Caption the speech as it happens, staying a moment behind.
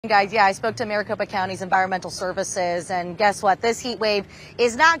Guys, yeah, I spoke to Maricopa County's Environmental Services, and guess what? This heat wave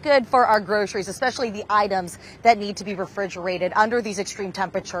is not good for our groceries, especially the items that need to be refrigerated. Under these extreme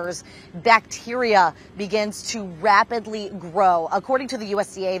temperatures, bacteria begins to rapidly grow. According to the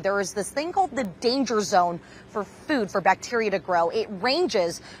USDA, there is this thing called the danger zone for food, for bacteria to grow. It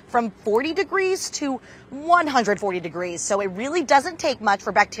ranges from 40 degrees to 140 degrees. So it really doesn't take much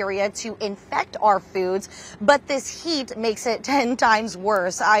for bacteria to infect our foods, but this heat makes it 10 times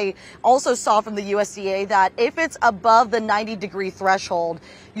worse. I also saw from the USDA that if it's above the 90-degree threshold,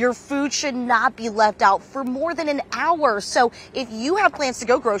 your food should not be left out for more than an hour. So if you have plans to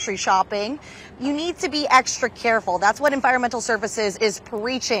go grocery shopping, you need to be extra careful. That's what Environmental Services is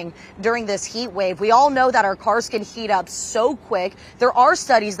preaching during this heat wave. We all know that our cars can heat up so quick. There are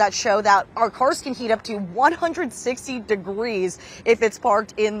studies that show that our cars can heat up to 160 degrees if it's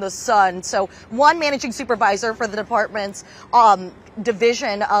parked in the sun. So one managing supervisor for the department's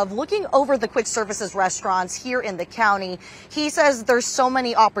division of looking over the quick services restaurants here in the county, he says there's so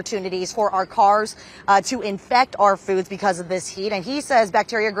many opportunities for our cars to infect our foods because of this heat. And he says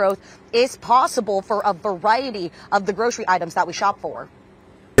bacteria growth is possible for a variety of the grocery items that we shop for.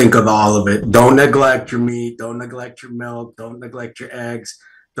 Think of all of it. Don't neglect your meat. Don't neglect your milk. Don't neglect your eggs.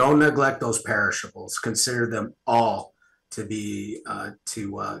 Don't neglect those perishables. Consider them all to be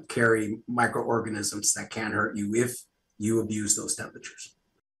carry microorganisms that can hurt you if you abuse those temperatures.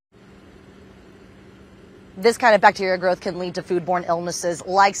 This kind of bacteria growth can lead to foodborne illnesses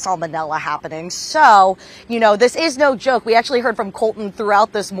like salmonella happening. So, this is no joke. We actually heard from Colton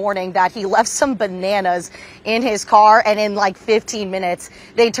throughout this morning that he left some bananas in his car, and in like 15 minutes,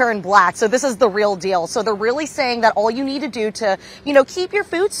 they turned black. So this is the real deal. So they're really saying that all you need to do to, keep your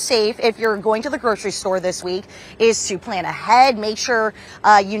food safe if you're going to the grocery store this week is to plan ahead. Make sure,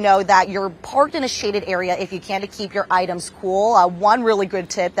 that you're parked in a shaded area if you can, to keep your items cool. One really good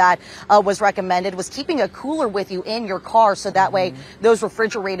tip that was recommended was keeping a cooler with you in your car, so that way those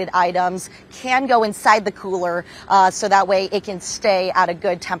refrigerated items can go inside the cooler, so that way it can stay at a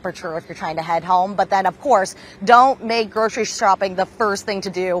good temperature if you're trying to head home. But then, of course, don't make grocery shopping the first thing to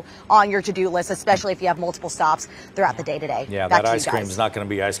do on your to-do list, especially if you have multiple stops throughout the day today. Yeah, that ice cream is not going to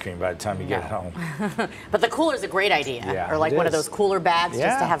be ice cream by the time you get home. But the cooler is a great idea. Yeah, or like one of those cooler bags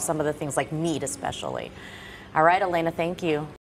just to have some of the things like meat especially. All right, Elena, thank you.